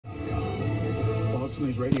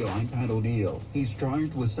News Radio, I'm Pat O'Neill. He's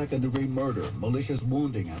charged with second-degree murder, malicious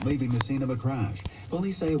wounding, and leaving the scene of a crash.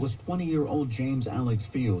 Police say it was 20-year-old James Alex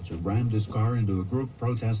Fields who rammed his car into a group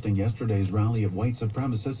protesting yesterday's rally of white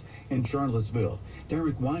supremacists in Charlottesville.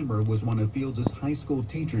 Derek Weimer was one of Fields' high school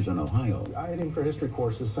teachers in Ohio. I had him for history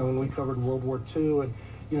courses, so when we covered World War II and,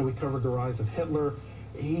 we covered the rise of Hitler,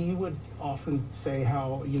 he would often say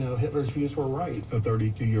how, Hitler's views were right. A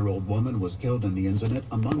 32-year-old woman was killed in the incident.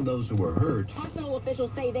 Among those who were hurt, hospital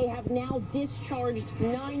officials say they have now discharged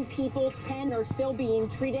 9 people. 10 are still being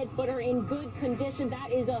treated, but are in good condition.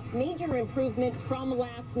 That is a major improvement from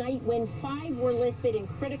last night when 5 were listed in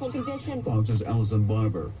critical condition. Fox's Allison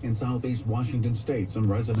Barber. In southeast Washington state,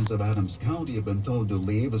 some residents of Adams County have been told to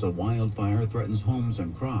leave as a wildfire threatens homes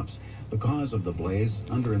and crops. The cause of the blaze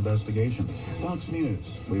under investigation. Fox News.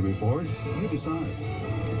 We report, you decide.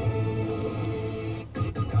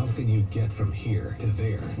 How can you get from here to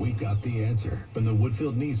there? We've got the answer from the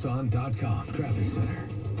WoodfieldNissan.com Traffic Center.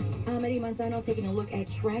 Eddie Manzano taking a look at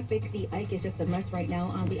traffic. The Ike is just a mess right now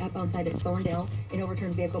on the outbound side of Thorndale. An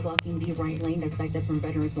overturned vehicle blocking the right lane that's backed up from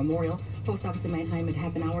Veterans Memorial. Post office in Manheim at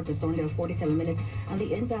half an hour to Thorndale, 47 minutes. On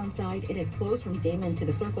the inbound side, it is closed from Damon to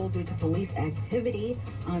the Circle due to police activity.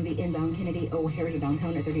 On the inbound Kennedy O'Hare to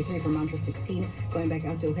downtown at 33 from Montrose 16. Going back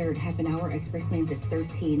out to O'Hare at half an hour. Express lanes at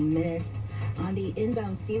 13 minutes. On the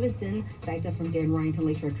inbound Stevenson, backed up from Dan Ryan to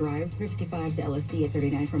Lakeshore Drive, 55 to LSD at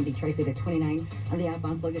 39 from the Tri-State at 29. On the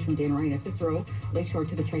outbound sluggish from Dan Ryan at Cicero, Lakeshore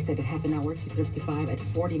to the Tri-State at half an hour to 55 at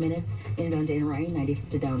 40 minutes. Inbound Dan Ryan, 90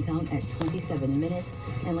 to downtown at 27 minutes.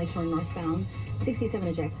 And Lakeshore northbound, 67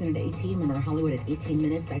 to Jackson at 18, Monroe Hollywood at 18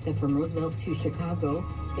 minutes, backed up from Roosevelt to Chicago.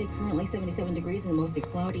 It's currently 77 degrees and mostly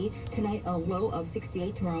cloudy. Tonight, a low of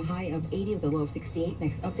 68, tomorrow high of 80 with a low of 68.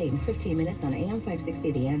 Next update in 15 minutes on AM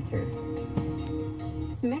 560, The Answer.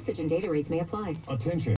 Message and data rates may apply. Attention.